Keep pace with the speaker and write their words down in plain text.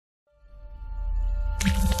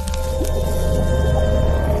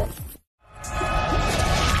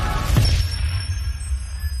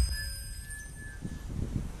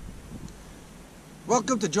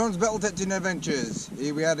Welcome to John's Metal Detecting Adventures.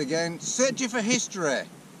 Here we are again, searching for history.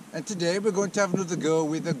 And today we're going to have another go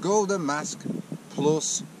with the Golden Mask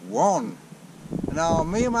 +1. Now,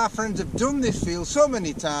 me and my friends have done this field so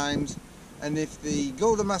many times, and if the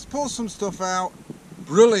Golden Mask pulls some stuff out,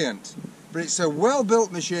 brilliant. But it's a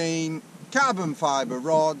well-built machine, carbon fibre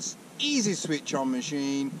rods, easy switch on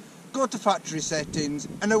machine, go to factory settings,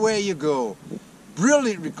 and away you go.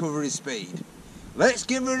 Brilliant recovery speed. Let's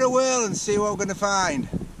give it a whirl and see what we're going to find.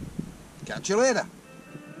 Catch you later.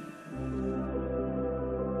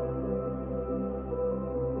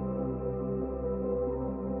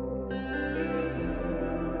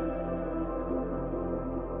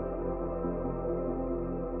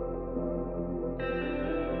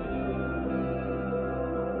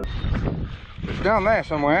 It's down there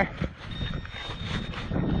somewhere.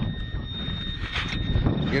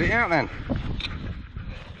 Get it out then.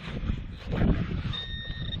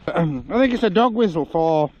 I think it's a dog whistle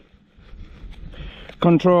for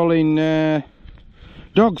controlling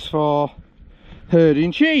dogs for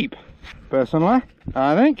herding sheep, personally.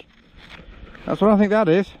 I think that's what I think that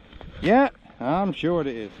is. Yeah, I'm sure it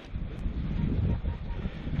is.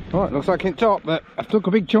 Oh, it looks like it's top, but I've took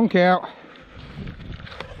a big chunk out.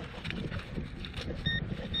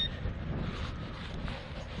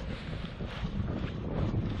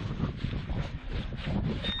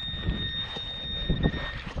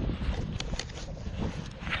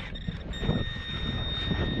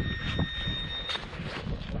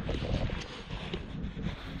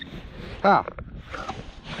 Ah,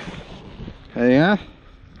 there you are.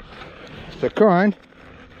 It's a coin.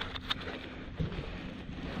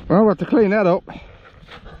 Well, we'll have to clean that up.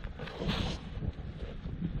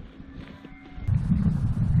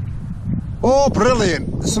 Oh,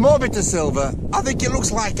 brilliant! Some more bit of silver. I think it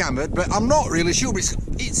looks like hammered, but I'm not really sure.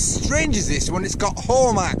 It's strange as this when it's got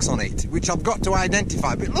hole marks on it, which I've got to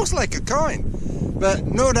identify, but it looks like a coin. But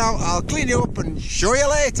no doubt I'll clean it up and show you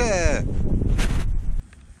later.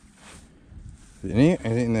 Is it in here?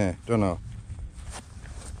 Is it in there? Don't know.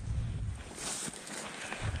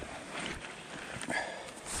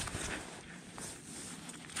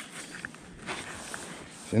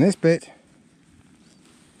 It's in this bit.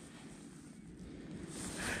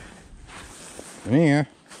 In here.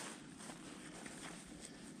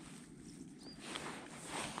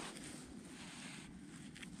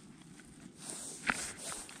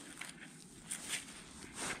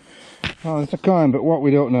 Oh, it's a coin, but what we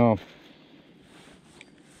don't know.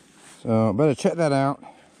 So better check that out,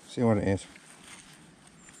 see what it is.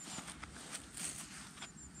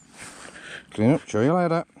 Clean up, show you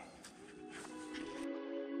later.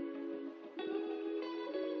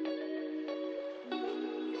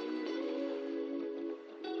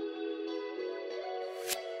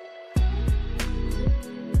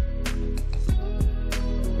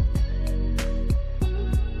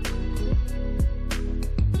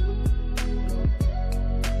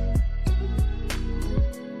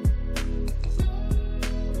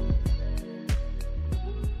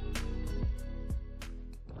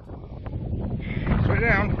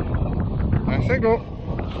 Down. Nice signal.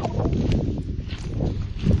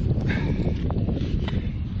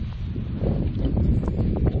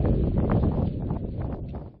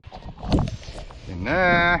 In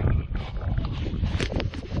there.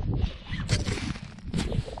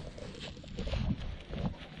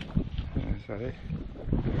 Is that it?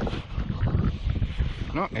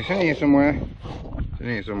 No, it's in here somewhere. It's in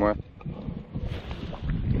here somewhere.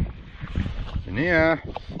 It's in here.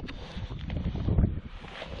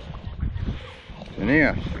 In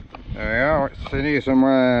here. There we are, it's in here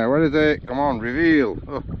somewhere. Where is it? Come on, reveal.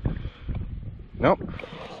 Oh. Nope.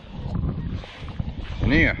 It's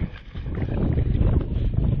in here.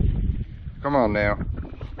 Come on now.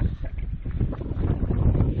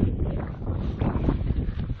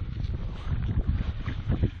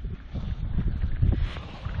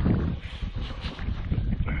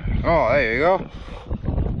 Oh, there you go.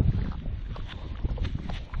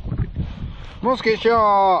 Musket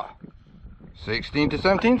shot. 16th to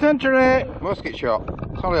 17th century musket shot.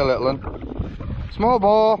 It's only a little one. Small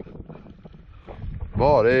bore.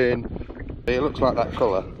 Bored in. It looks like that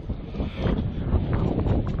colour.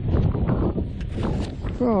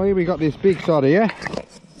 Well, here we got this big sod here.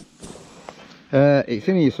 It's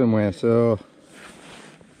in here somewhere, so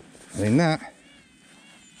in that.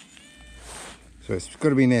 So it's got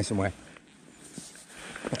to be in there somewhere.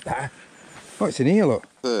 Oh, it's in here, look.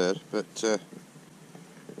 Third, but to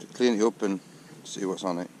clean it up and see what's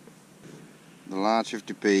on it. the large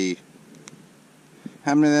 50p.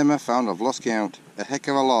 How many of them I found? I've lost count. A heck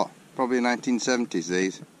of a lot. Probably 1970s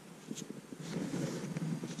these.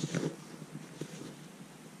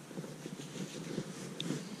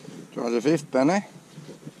 Try the 5th penny.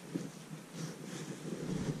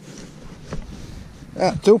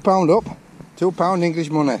 Yeah, £2 up. £2 English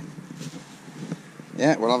money.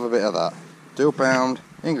 Yeah, we'll have a bit of that. £2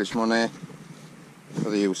 English money for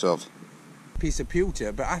the use of. Piece of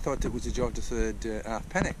pewter, but I thought it was a George III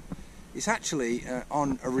halfpenny. It's actually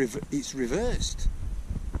it's reversed.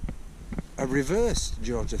 A reversed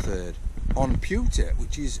George III on pewter,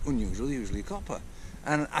 which is unusual, usually copper.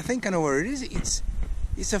 And I think I know where it is.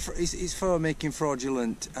 It's for making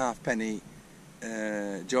fraudulent halfpenny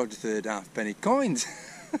George III halfpenny coins.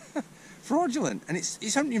 Fraudulent, and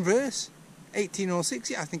it's on reverse.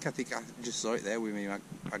 1806. Yeah, I think I just saw it there with my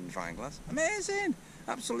magnifying glass. Amazing,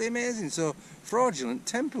 absolutely amazing. So fraudulent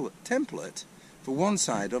template for one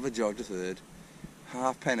side of a George III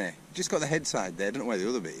halfpenny. Just got the head side there. Don't know where the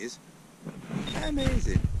other bit is.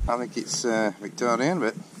 Amazing. I think it's Victorian,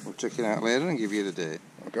 but we'll check it out later and give you the date.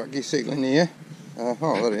 I've got gear signaling here. Oh,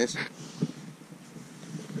 there it is.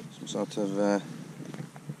 Some sort of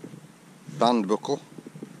band buckle.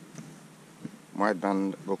 Wide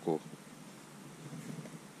band buckle.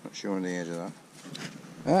 Not sure on the age of that.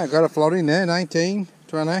 Ah, got a florin there,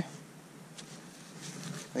 1920. I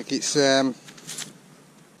think it's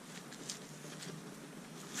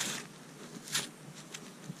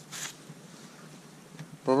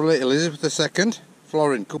probably Elizabeth II,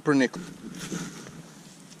 florin, copper and nickel.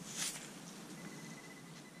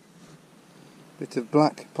 Bit of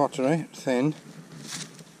black pottery, thin,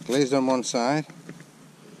 glazed on one side.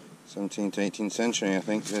 17th to 18th century, I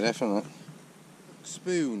think, they're definite.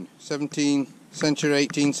 Spoon, 17th century,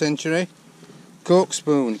 18th century. Cork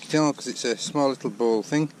spoon, you can tell because it's a small little bowl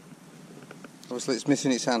thing. Obviously it's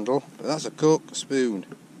missing its handle, but that's a cork spoon.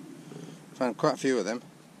 Found quite a few of them.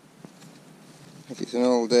 I think it's an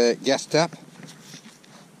old gas tap.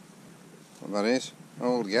 What that is,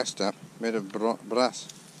 old gas tap, made of brass.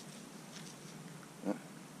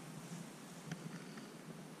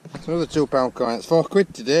 It's another £2 coin. It's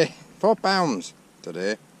 £4 today. £4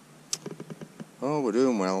 today. Oh, we're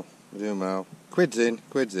doing well. We're doing well. Quid's in.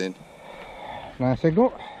 Quid's in. Nice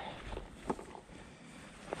signal.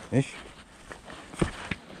 Ish.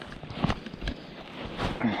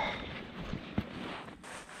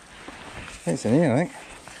 It's in here, I think.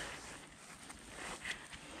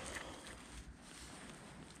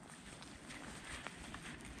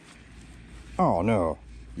 Oh no,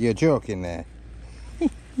 you're joking there.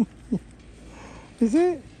 Is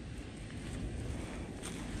it?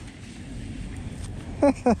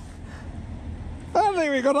 I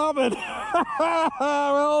think we got hammered.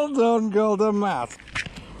 Well done, Golden Mask.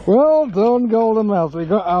 Well done, Golden Mask. We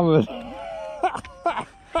got hammered.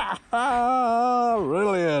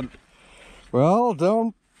 Brilliant. Well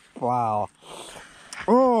done. Wow.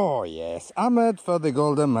 Oh yes, hammered for the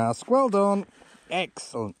Golden Mask. Well done.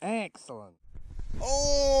 Excellent, excellent.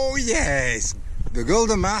 Oh yes. The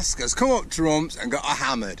Golden Mask has come up trumps and got a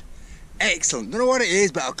hammered. Excellent. Don't know what it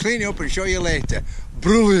is, but I'll clean it up and show you later.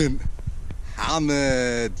 Brilliant.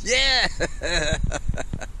 Hammered. Yeah.